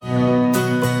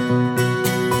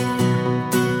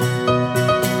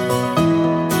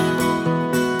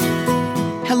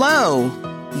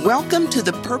Welcome to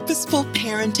the Purposeful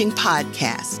Parenting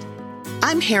Podcast.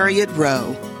 I'm Harriet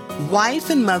Rowe, wife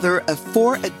and mother of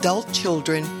 4 adult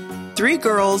children, 3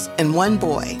 girls and 1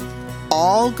 boy,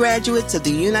 all graduates of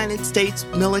the United States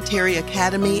Military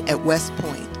Academy at West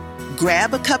Point.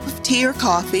 Grab a cup of tea or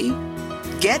coffee,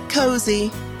 get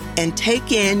cozy, and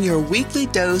take in your weekly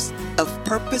dose of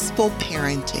purposeful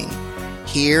parenting.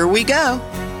 Here we go.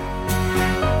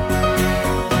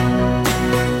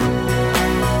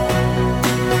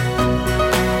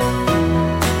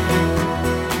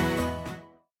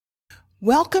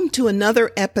 Welcome to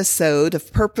another episode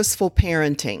of Purposeful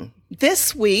Parenting.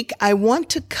 This week, I want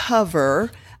to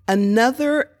cover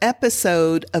another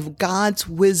episode of God's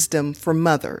wisdom for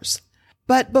mothers.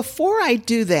 But before I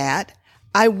do that,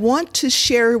 I want to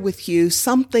share with you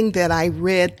something that I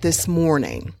read this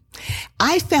morning.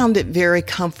 I found it very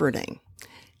comforting.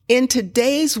 In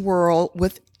today's world,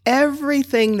 with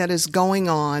everything that is going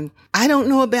on, I don't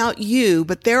know about you,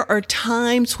 but there are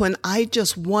times when I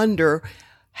just wonder,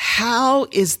 how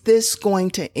is this going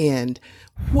to end?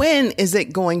 When is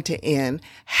it going to end?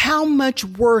 How much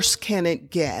worse can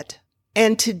it get?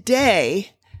 And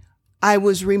today, I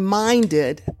was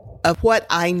reminded of what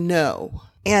I know.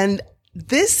 And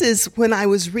this is when I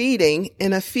was reading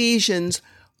in Ephesians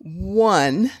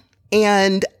 1,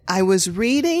 and I was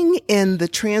reading in the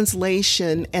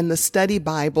translation and the study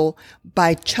Bible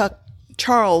by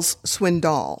Charles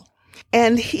Swindoll.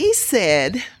 And he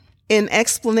said, in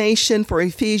explanation for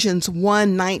Ephesians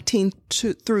 1:19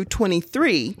 through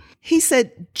 23, he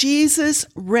said, Jesus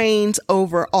reigns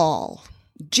over all.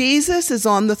 Jesus is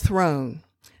on the throne,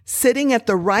 sitting at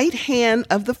the right hand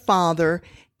of the Father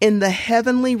in the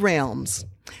heavenly realms.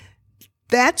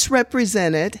 That's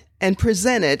represented and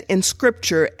presented in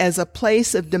Scripture as a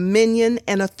place of dominion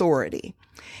and authority.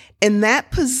 In that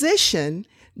position,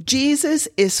 Jesus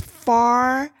is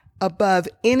far above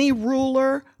any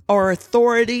ruler or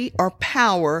authority or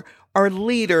power or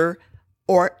leader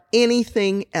or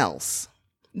anything else.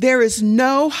 There is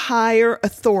no higher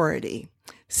authority,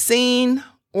 seen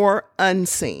or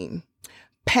unseen,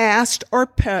 past or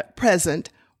present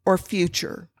or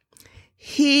future.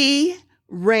 He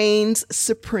reigns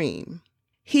supreme.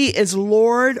 He is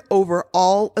Lord over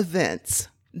all events.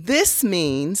 This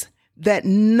means that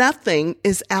nothing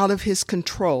is out of his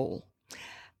control.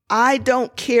 I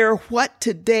don't care what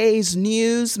today's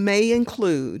news may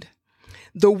include.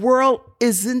 The world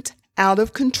isn't out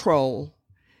of control.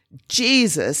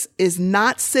 Jesus is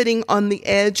not sitting on the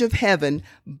edge of heaven,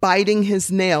 biting his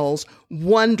nails,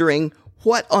 wondering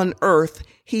what on earth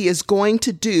he is going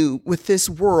to do with this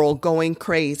world going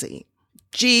crazy.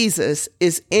 Jesus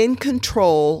is in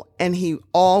control, and he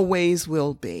always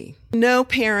will be. No,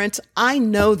 parents, I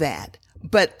know that.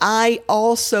 But I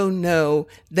also know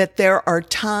that there are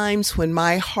times when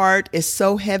my heart is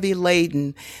so heavy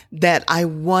laden that I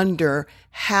wonder,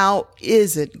 how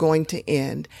is it going to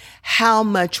end? How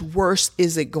much worse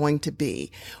is it going to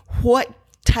be? What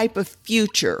type of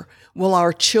future will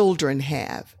our children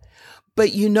have?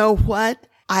 But you know what?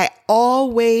 I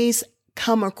always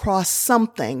come across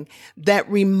something that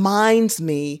reminds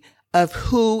me of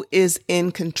who is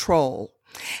in control.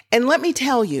 And let me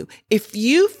tell you, if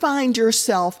you find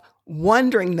yourself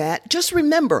wondering that, just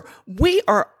remember, we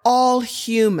are all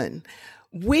human.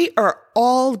 We are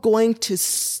all going to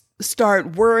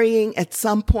start worrying at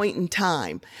some point in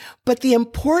time. But the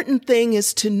important thing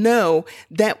is to know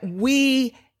that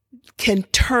we can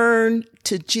turn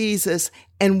to Jesus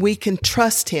and we can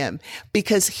trust him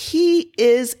because he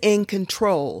is in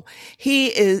control.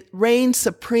 He reigns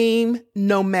supreme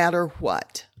no matter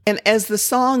what. And as the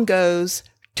song goes,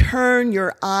 turn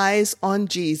your eyes on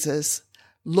Jesus,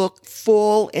 look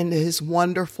full into his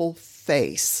wonderful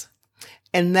face.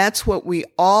 And that's what we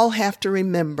all have to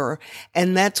remember.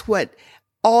 And that's what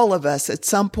all of us at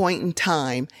some point in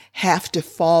time have to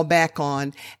fall back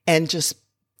on. And just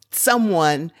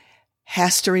someone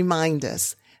has to remind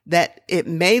us that it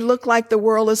may look like the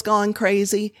world has gone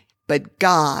crazy, but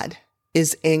God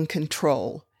is in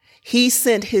control. He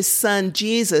sent his son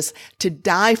Jesus to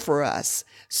die for us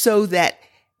so that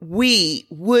we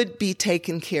would be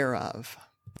taken care of.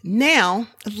 Now,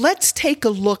 let's take a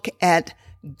look at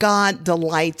God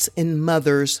delights in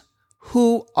mothers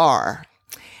who are.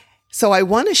 So I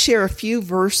want to share a few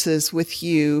verses with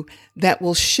you that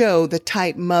will show the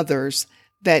type mothers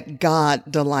that God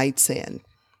delights in.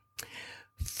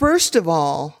 First of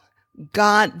all,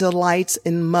 God delights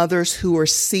in mothers who are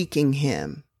seeking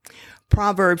him.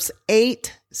 Proverbs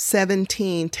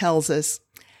 8:17 tells us,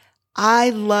 I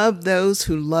love those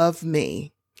who love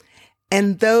me,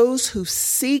 and those who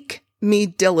seek me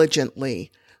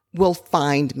diligently will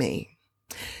find me.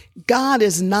 God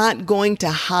is not going to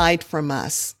hide from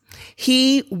us.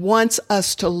 He wants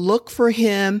us to look for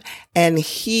him, and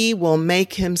he will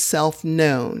make himself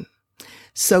known.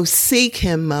 So seek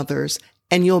him, mothers,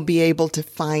 and you'll be able to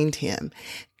find him.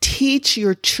 Teach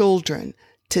your children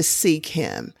to seek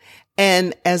him.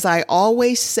 And as I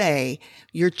always say,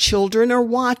 your children are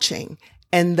watching,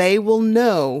 and they will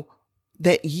know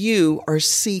that you are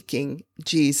seeking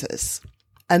Jesus.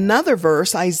 Another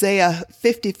verse, Isaiah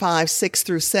 55,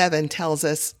 6-7, tells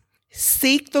us,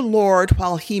 seek the Lord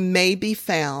while he may be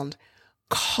found.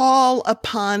 Call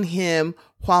upon him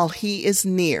while he is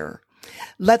near.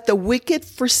 Let the wicked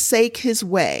forsake his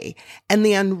way, and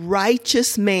the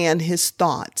unrighteous man his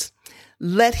thoughts.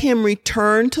 Let him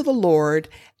return to the Lord,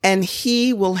 and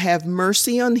he will have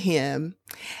mercy on him,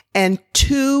 and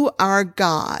to our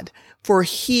God, for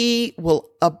he will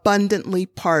abundantly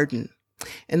pardon.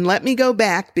 And let me go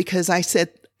back, because I said,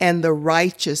 and the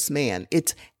righteous man.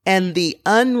 It's, and the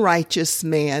unrighteous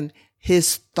man,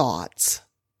 his thoughts.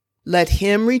 Let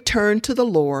him return to the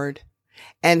Lord,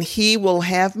 and he will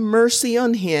have mercy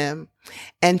on him,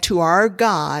 and to our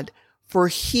God, for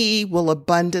he will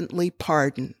abundantly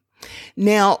pardon.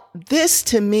 Now, this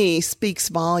to me speaks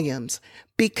volumes,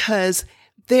 because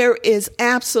there is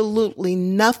absolutely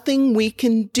nothing we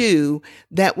can do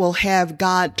that will have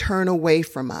God turn away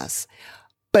from us.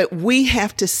 But we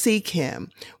have to seek him.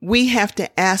 We have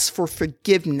to ask for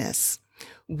forgiveness.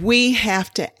 We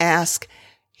have to ask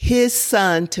his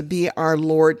son to be our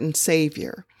Lord and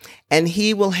Savior, and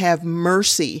he will have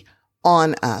mercy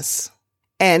on us,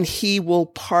 and he will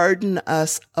pardon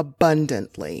us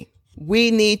abundantly.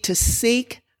 We need to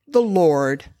seek the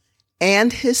Lord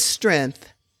and his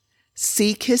strength,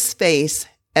 seek his face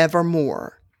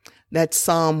evermore. That's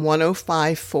Psalm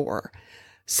 105:4.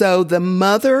 So the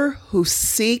mother who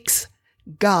seeks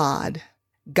God,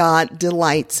 God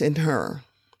delights in her.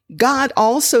 God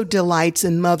also delights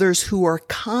in mothers who are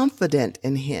confident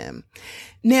in him.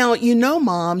 Now, you know,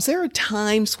 moms, there are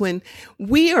times when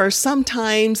we are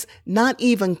sometimes not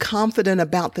even confident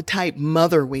about the type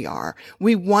mother we are.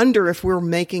 We wonder if we're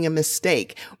making a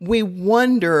mistake. We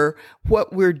wonder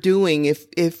what we're doing, if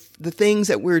the things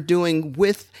that we're doing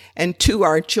with and to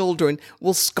our children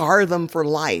will scar them for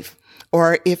life,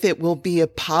 or if it will be a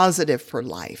positive for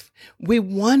life. We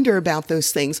wonder about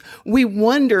those things. We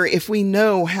wonder if we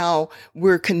know how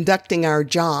we're conducting our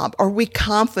job. Are we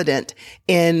confident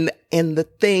in the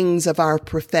things of our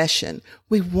profession?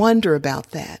 We wonder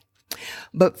about that.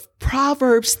 But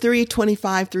Proverbs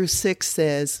 3:25-6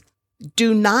 says,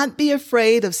 do not be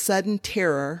afraid of sudden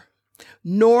terror,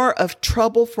 nor of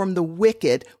trouble from the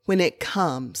wicked when it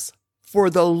comes. For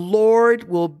the Lord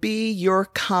will be your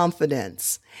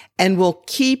confidence and will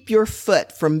keep your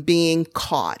foot from being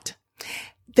caught.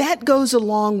 That goes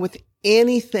along with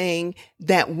anything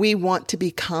that we want to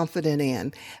be confident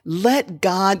in. Let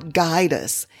God guide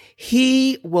us.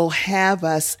 He will have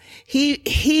us.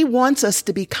 He wants us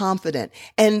to be confident.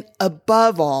 And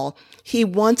above all, he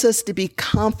wants us to be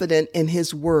confident in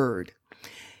his word.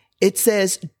 It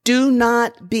says, do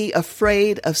not be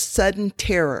afraid of sudden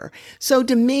terror. So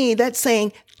to me, that's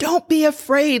saying, don't be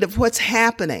afraid of what's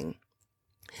happening.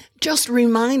 Just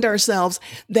remind ourselves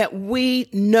that we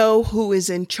know who is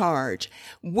in charge.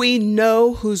 We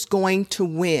know who's going to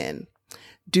win.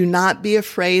 Do not be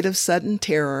afraid of sudden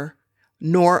terror,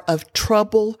 nor of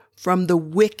trouble from the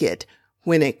wicked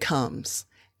when it comes.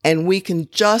 And we can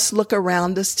just look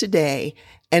around us today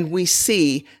and we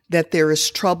see that there is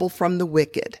trouble from the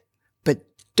wicked. But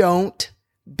don't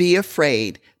be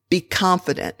afraid. Be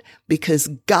confident, because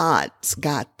God's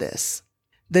got this.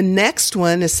 The next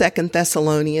one is 2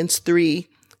 Thessalonians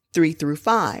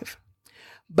 3:3-5.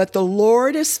 But the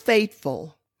Lord is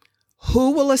faithful,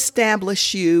 who will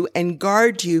establish you and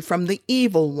guard you from the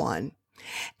evil one.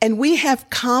 And we have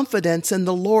confidence in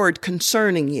the Lord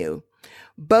concerning you,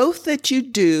 both that you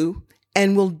do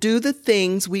and will do the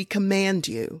things we command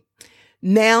you.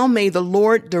 Now may the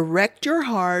Lord direct your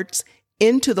hearts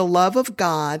into the love of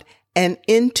God and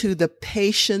into the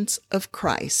patience of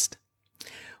Christ.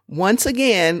 Once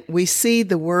again, we see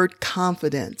the word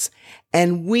confidence,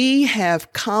 and we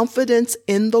have confidence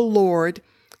in the Lord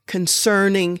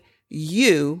concerning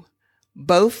you,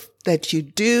 both that you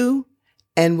do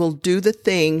and will do the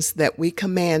things that we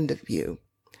command of you.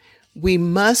 We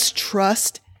must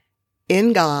trust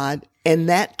in God, and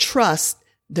that trust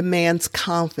demands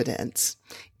confidence.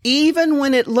 Even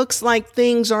when it looks like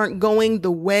things aren't going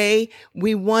the way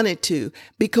we want it to,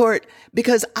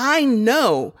 because I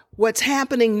know What's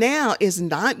happening now is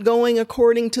not going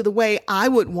according to the way I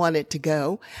would want it to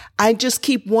go. I just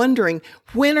keep wondering,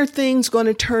 when are things going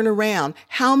to turn around?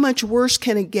 How much worse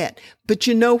can it get? But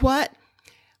you know what?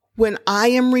 When I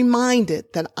am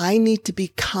reminded that I need to be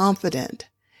confident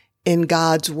in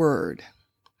God's word.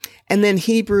 And then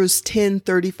Hebrews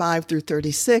 10:35 through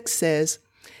 36 says,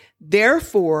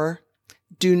 therefore,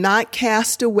 do not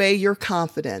cast away your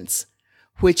confidence,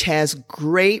 which has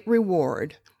great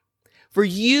reward. For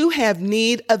you have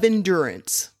need of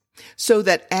endurance, so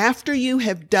that after you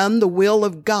have done the will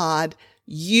of God,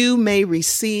 you may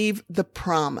receive the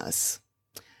promise.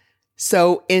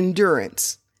 So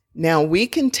endurance. Now we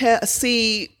can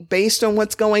see, based on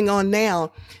what's going on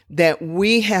now, that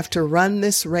we have to run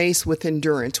this race with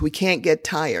endurance. We can't get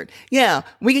tired. Yeah,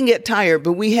 we can get tired,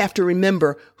 but we have to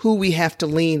remember who we have to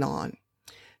lean on.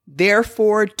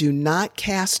 Therefore, do not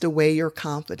cast away your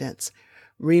confidence.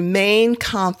 Remain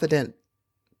confident,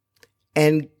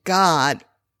 and God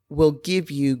will give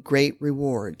you great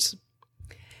rewards.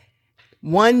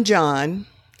 1 John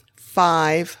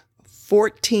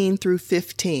 5:14 through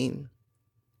 15.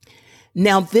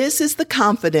 Now this is the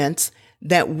confidence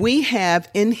that we have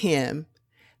in him,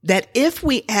 that if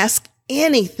we ask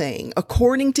anything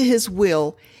according to his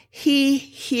will, he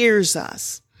hears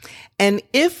us. And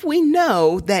if we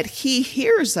know that he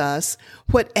hears us,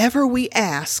 whatever we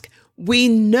ask, we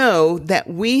know that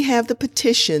we have the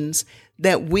petitions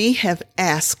that we have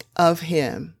asked of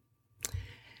him.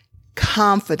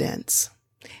 Confidence.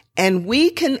 And we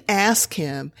can ask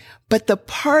him, but the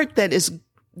part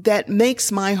that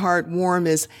makes my heart warm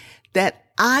is that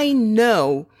I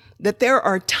know that there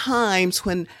are times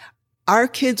when our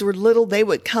kids were little, they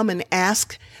would come and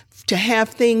ask to have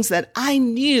things that I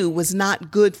knew was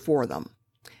not good for them,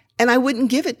 and I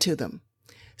wouldn't give it to them.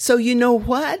 So you know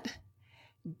what?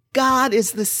 God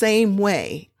is the same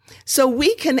way. So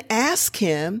we can ask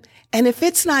him, and if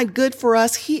it's not good for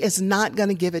us, he is not going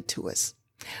to give it to us.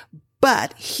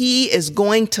 But he is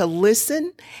going to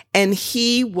listen, and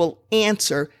he will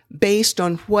answer based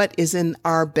on what is in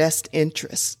our best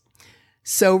interest.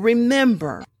 So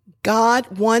remember,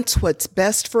 God wants what's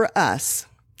best for us.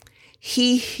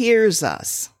 He hears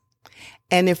us.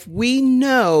 And if we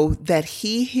know that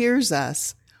he hears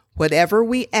us, whatever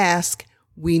we ask,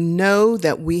 we know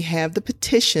that we have the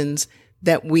petitions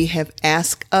that we have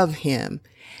asked of him.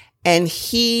 And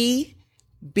he,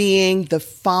 being the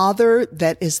Father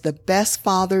that is the best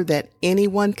Father that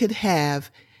anyone could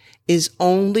have, is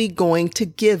only going to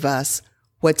give us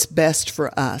what's best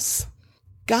for us.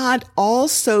 God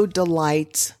also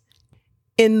delights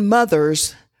in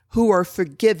mothers who are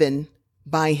forgiven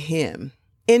by him.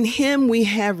 In him we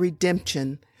have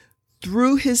redemption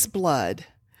through his blood,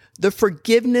 the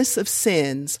forgiveness of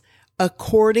sins,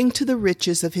 according to the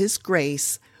riches of his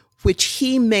grace, which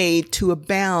he made to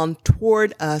abound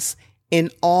toward us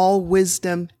in all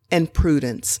wisdom and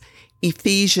prudence.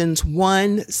 Ephesians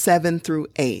 1:7 through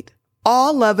 8.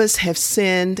 All of us have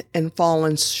sinned and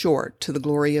fallen short to the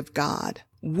glory of God.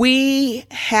 We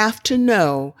have to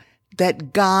know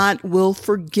that God will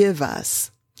forgive us,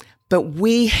 but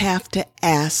we have to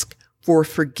ask for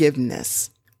forgiveness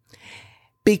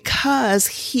because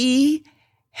he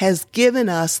has given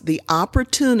us the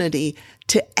opportunity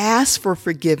to ask for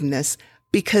forgiveness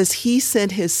because he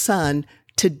sent his son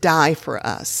to die for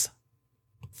us.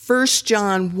 1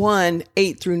 John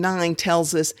 1:8 through 9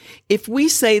 tells us, if we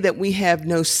say that we have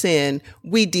no sin,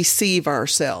 we deceive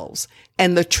ourselves,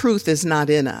 and the truth is not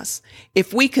in us.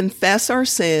 If we confess our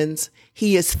sins,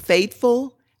 he is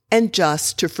faithful and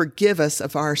just to forgive us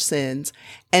of our sins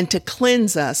and to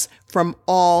cleanse us from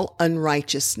all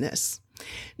unrighteousness.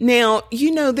 Now,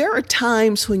 there are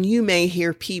times when you may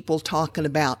hear people talking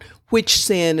about which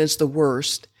sin is the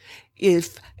worst.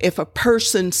 If a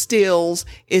person steals,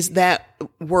 is that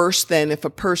worse than if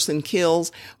a person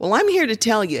kills? Well, I'm here to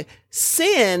tell you,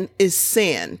 sin is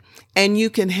sin. And you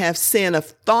can have sin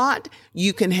of thought.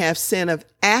 You can have sin of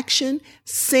action.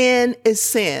 Sin is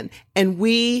sin. And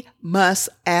we must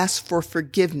ask for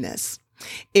forgiveness.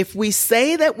 If we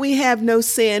say that we have no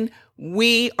sin,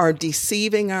 we are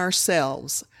deceiving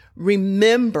ourselves.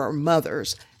 Remember,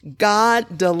 mothers,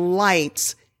 God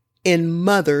delights in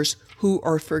mothers who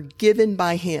are forgiven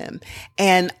by him.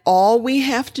 And all we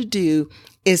have to do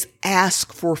is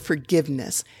ask for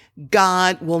forgiveness.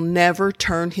 God will never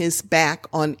turn his back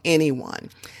on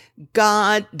anyone.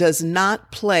 God does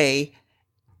not play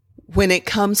when it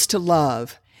comes to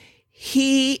love.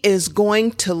 He is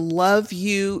going to love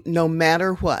you no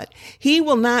matter what. He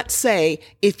will not say,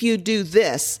 if you do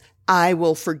this, I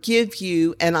will forgive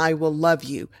you and I will love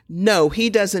you. No,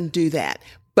 he doesn't do that.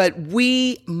 But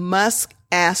we must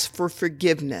ask for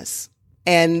forgiveness.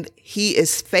 And he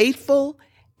is faithful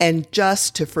and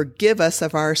just to forgive us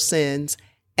of our sins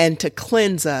and to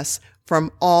cleanse us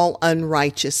from all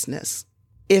unrighteousness.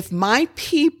 If my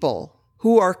people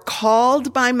who are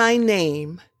called by my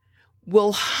name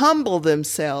will humble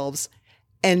themselves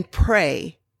and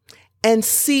pray and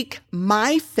seek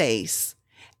my face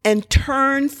and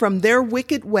turn from their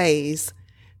wicked ways,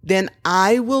 then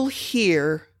I will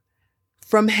hear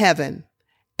from heaven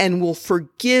and will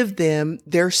forgive them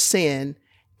their sin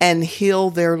and heal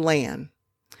their land.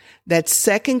 That's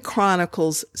 2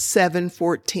 Chronicles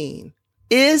 7:14.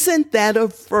 Isn't that a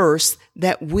verse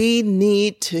that we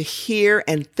need to hear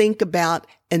and think about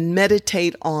and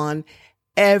meditate on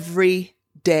every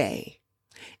day?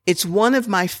 It's one of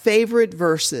my favorite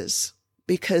verses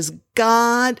because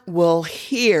God will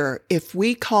hear if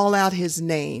we call out his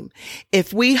name,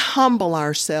 if we humble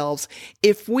ourselves,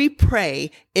 if we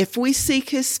pray, if we seek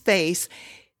his face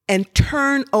and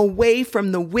turn away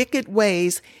from the wicked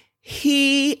ways.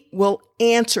 He will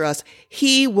answer us.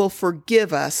 He will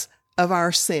forgive us of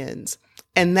our sins.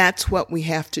 And that's what we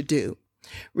have to do.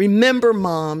 Remember,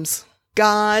 moms,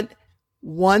 God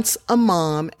wants a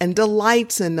mom and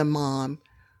delights in a mom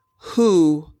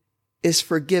who is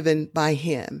forgiven by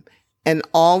him. And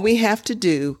all we have to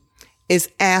do is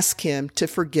ask him to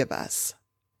forgive us.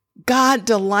 God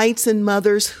delights in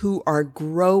mothers who are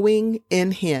growing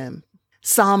in him.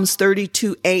 Psalms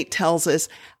 32:8 tells us,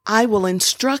 I will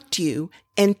instruct you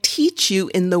and teach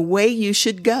you in the way you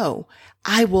should go.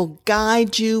 I will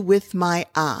guide you with my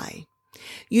eye.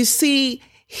 You see,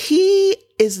 he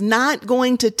is not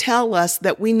going to tell us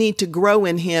that we need to grow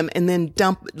in him and then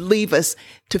leave us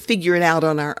to figure it out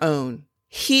on our own.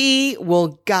 He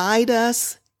will guide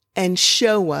us and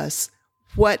show us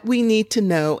what we need to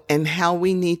know and how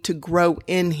we need to grow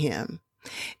in him.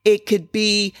 It could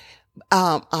be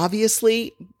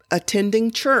obviously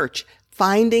attending church,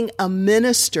 finding a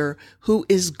minister who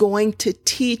is going to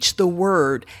teach the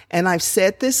word. And I've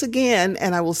said this again,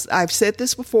 and I've said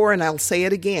this before, and I'll say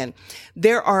it again.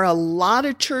 There are a lot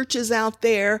of churches out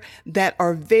there that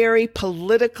are very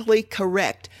politically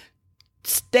correct.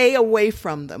 Stay away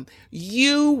from them.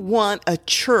 You want a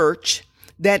church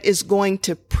that is going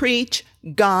to preach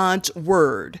God's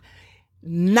word,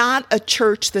 not a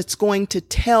church that's going to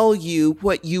tell you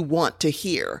what you want to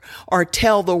hear or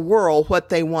tell the world what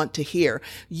they want to hear.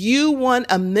 You want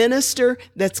a minister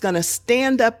that's going to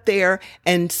stand up there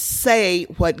and say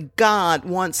what God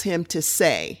wants him to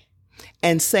say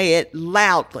and say it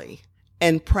loudly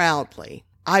and proudly.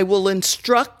 I will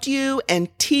instruct you and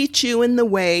teach you in the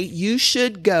way you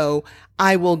should go.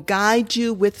 I will guide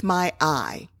you with my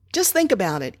eye. Just think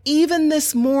about it. Even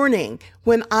this morning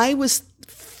when I was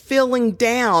feeling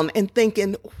down and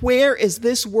thinking, where is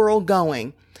this world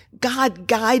going? God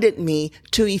guided me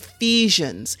to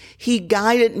Ephesians. He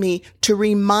guided me to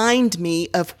remind me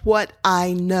of what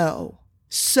I know.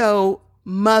 So,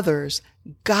 mothers,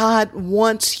 God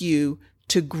wants you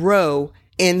to grow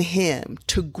in him,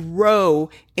 to grow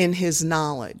in his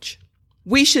knowledge.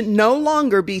 We should no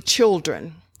longer be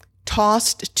children,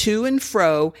 tossed to and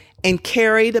fro and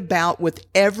carried about with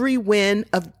every wind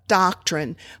of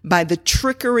doctrine by the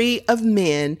trickery of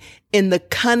men in the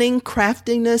cunning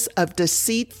craftiness of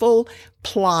deceitful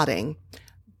plotting,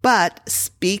 but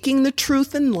speaking the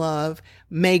truth in love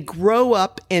may grow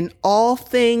up in all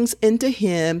things into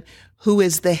him who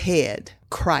is the head,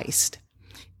 Christ.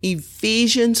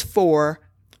 Ephesians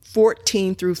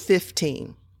 4:14 through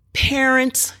 15.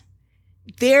 Parents,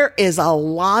 there is a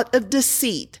lot of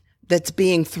deceit that's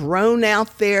being thrown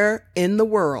out there in the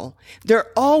world. There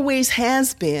always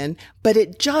has been, but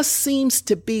it just seems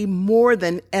to be more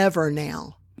than ever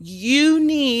now. You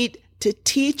need to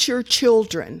teach your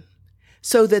children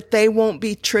so that they won't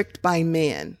be tricked by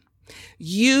men.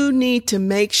 You need to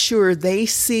make sure they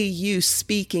see you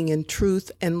speaking in truth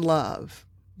and love.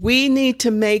 We need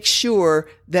to make sure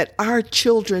that our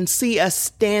children see us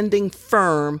standing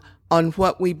firm on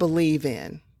what we believe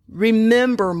in.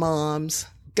 Remember, moms,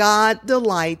 God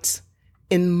delights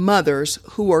in mothers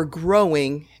who are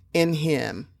growing in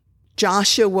him.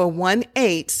 Joshua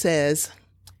 1:8 says,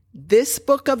 This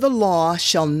book of the law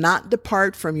shall not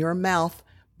depart from your mouth,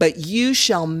 but you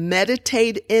shall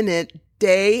meditate in it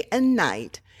day and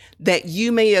night, that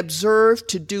you may observe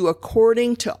to do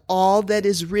according to all that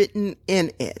is written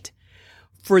in it.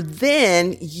 For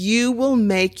then you will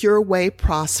make your way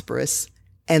prosperous,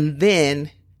 and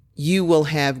then you will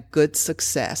have good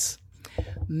success.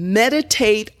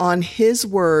 Meditate on his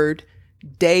word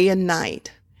day and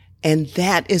night, and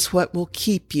that is what will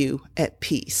keep you at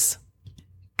peace.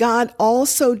 God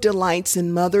also delights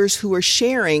in mothers who are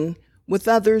sharing with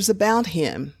others about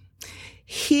him.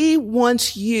 He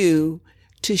wants you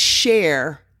to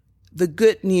share the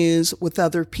good news with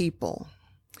other people.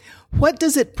 What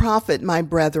does it profit, my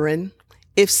brethren,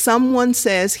 if someone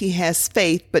says he has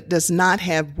faith but does not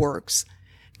have works?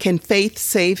 Can faith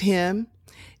save him?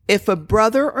 If a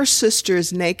brother or sister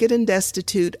is naked and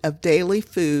destitute of daily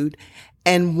food,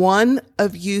 and one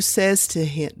of you says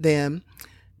to them,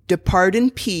 "Depart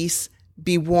in peace,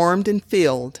 be warmed and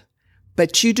filled,"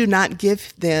 but you do not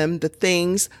give them the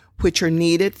things which are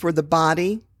needed for the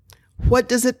body, what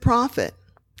does it profit?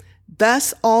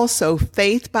 Thus also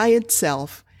faith by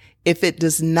itself, if it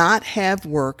does not have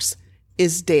works,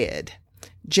 is dead.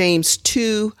 James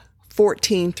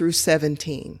 2:14 through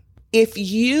 17. If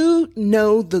you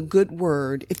know the good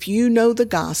word, if you know the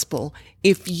gospel,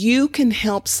 if you can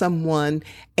help someone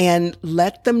and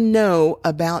let them know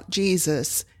about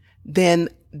Jesus, then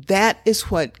that is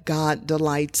what God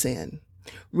delights in.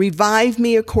 Revive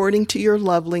me according to your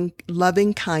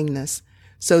loving kindness,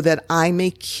 so that I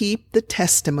may keep the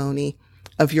testimony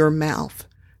of your mouth.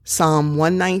 Psalm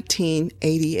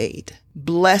 119:88.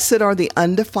 Blessed are the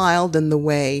undefiled in the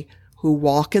way, who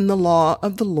walk in the law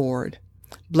of the Lord.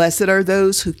 Blessed are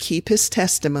those who keep his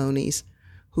testimonies,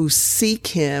 who seek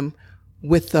him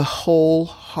with the whole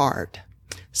heart.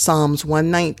 Psalms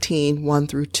 119:1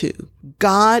 through 2.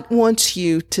 God wants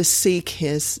you to seek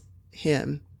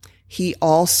him. He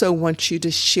also wants you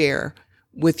to share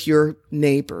with your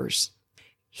neighbors.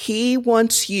 He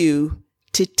wants you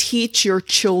to teach your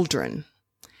children.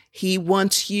 He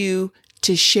wants you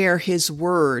to share his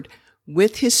word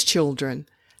with his children,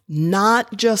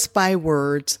 not just by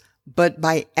words, but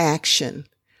by action,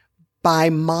 by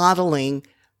modeling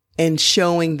and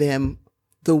showing them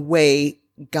the way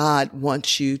God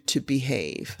wants you to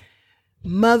behave.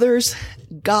 Mothers,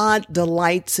 God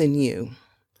delights in you.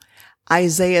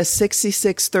 Isaiah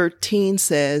 66:13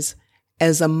 says,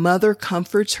 "As a mother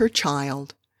comforts her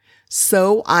child,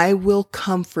 so I will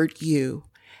comfort you,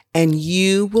 and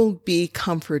you will be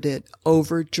comforted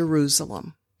over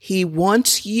Jerusalem." He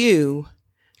wants you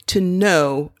to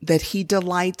know that he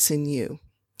delights in you.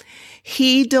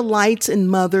 He delights in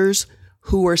mothers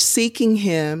who are seeking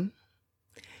him.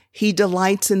 He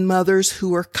delights in mothers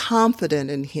who are confident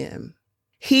in him.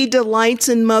 He delights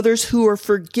in mothers who are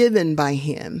forgiven by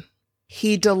him.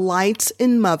 He delights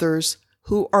in mothers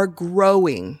who are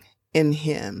growing in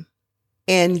him.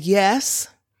 And yes,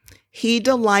 he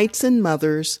delights in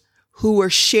mothers who are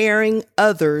sharing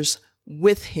others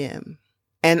with him.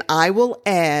 And I will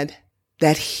add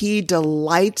that he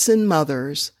delights in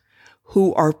mothers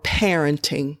who are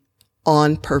parenting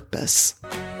on purpose.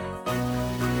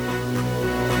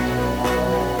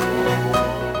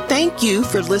 Thank you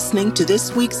for listening to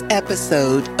this week's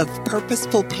episode of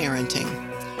Purposeful Parenting.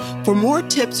 For more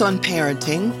tips on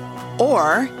parenting,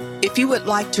 or if you would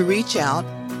like to reach out,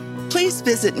 please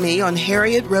visit me on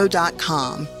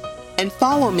HarrietRowe.com and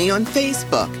follow me on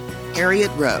Facebook, Harriet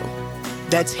Rowe.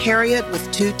 That's Harriet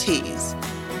with 2 T's.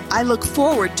 I look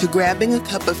forward to grabbing a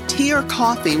cup of tea or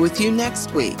coffee with you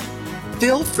next week.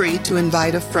 Feel free to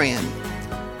invite a friend.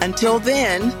 Until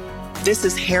then, this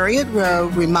is Harriet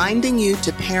Rowe reminding you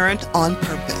to parent on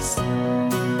purpose.